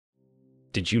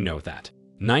Did you know that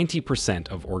 90%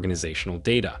 of organizational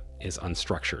data is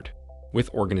unstructured, with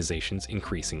organizations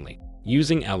increasingly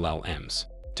using LLMs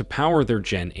to power their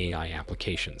GenAI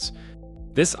applications?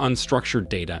 This unstructured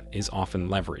data is often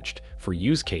leveraged for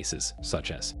use cases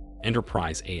such as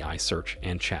enterprise AI search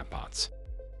and chatbots.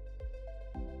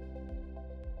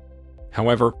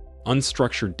 However,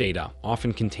 unstructured data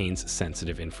often contains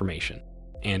sensitive information,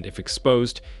 and if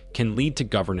exposed, can lead to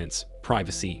governance,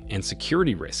 privacy, and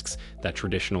security risks that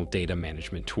traditional data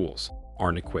management tools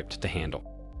aren't equipped to handle.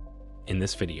 In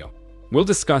this video, we'll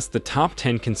discuss the top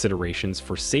 10 considerations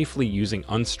for safely using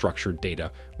unstructured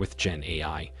data with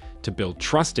GenAI to build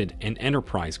trusted and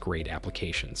enterprise-grade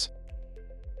applications.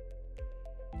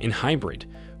 In hybrid,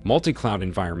 multi-cloud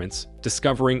environments,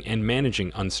 discovering and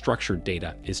managing unstructured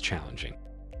data is challenging.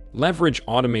 Leverage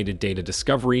automated data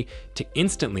discovery to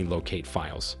instantly locate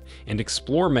files and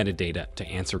explore metadata to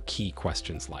answer key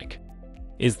questions like: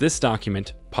 is this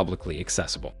document publicly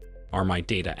accessible? Are my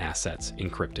data assets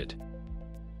encrypted?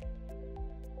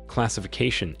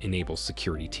 Classification enables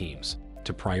security teams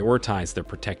to prioritize their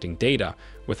protecting data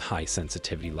with high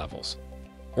sensitivity levels.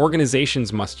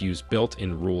 Organizations must use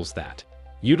built-in rules that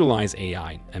utilize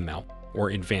AI, ML, or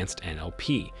advanced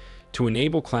NLP to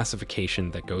enable classification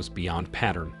that goes beyond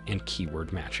pattern and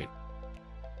keyword matching.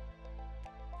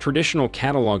 Traditional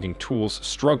cataloging tools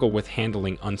struggle with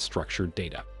handling unstructured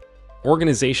data.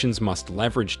 Organizations must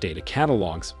leverage data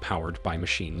catalogs powered by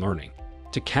machine learning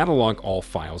to catalog all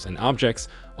files and objects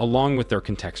along with their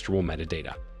contextual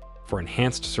metadata for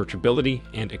enhanced searchability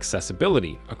and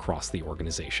accessibility across the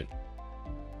organization.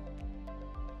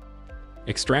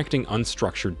 Extracting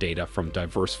unstructured data from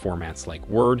diverse formats like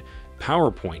Word,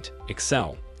 PowerPoint,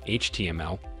 Excel,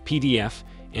 HTML, PDF,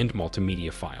 and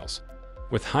multimedia files.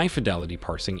 With high-fidelity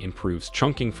parsing improves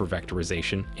chunking for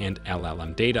vectorization and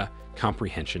LLM data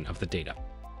comprehension of the data.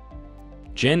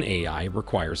 GenAI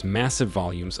requires massive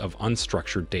volumes of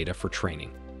unstructured data for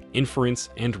training, inference,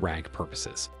 and RAG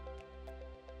purposes.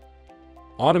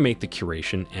 Automate the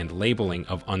curation and labeling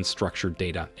of unstructured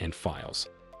data and files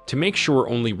to make sure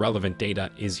only relevant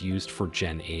data is used for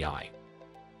GenAI.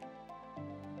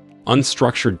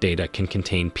 Unstructured data can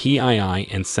contain PII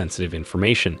and sensitive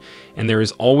information, and there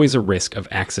is always a risk of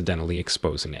accidentally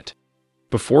exposing it.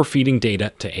 Before feeding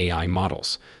data to AI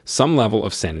models, some level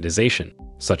of sanitization,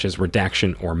 such as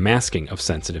redaction or masking of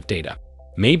sensitive data,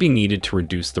 may be needed to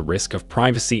reduce the risk of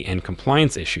privacy and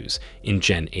compliance issues in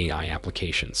GenAI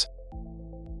applications.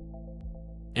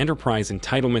 Enterprise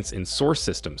entitlements in source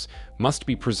systems must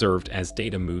be preserved as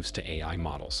data moves to AI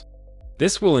models.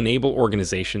 This will enable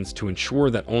organizations to ensure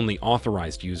that only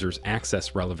authorized users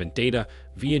access relevant data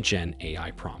via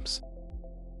GenAI prompts.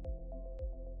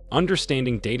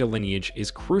 Understanding data lineage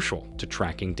is crucial to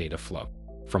tracking data flow,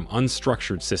 from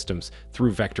unstructured systems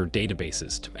through vector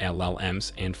databases to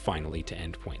LLMs and finally to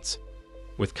endpoints.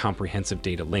 With comprehensive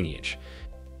data lineage,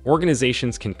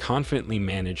 organizations can confidently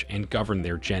manage and govern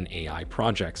their GenAI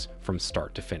projects from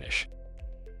start to finish.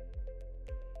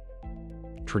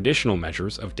 Traditional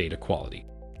measures of data quality,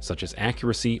 such as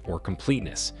accuracy or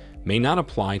completeness, may not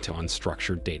apply to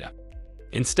unstructured data.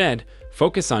 Instead,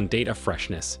 focus on data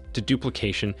freshness,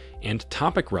 deduplication, and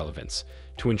topic relevance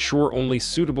to ensure only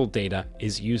suitable data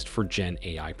is used for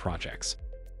GenAI projects.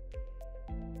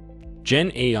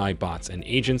 GenAI bots and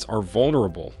agents are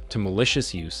vulnerable to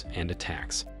malicious use and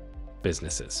attacks.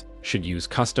 Businesses should use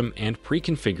custom and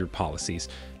pre-configured policies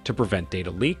to prevent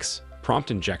data leaks, prompt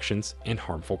injections, and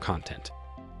harmful content.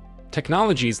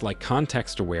 Technologies like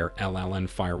context-aware LLM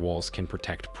firewalls can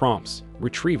protect prompts,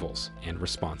 retrievals, and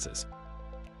responses.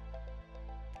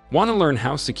 Want to learn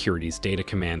how Security's Data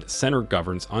Command Center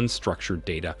governs unstructured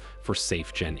data for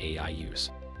safe GenAI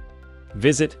use?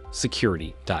 Visit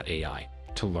security.ai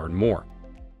to learn more.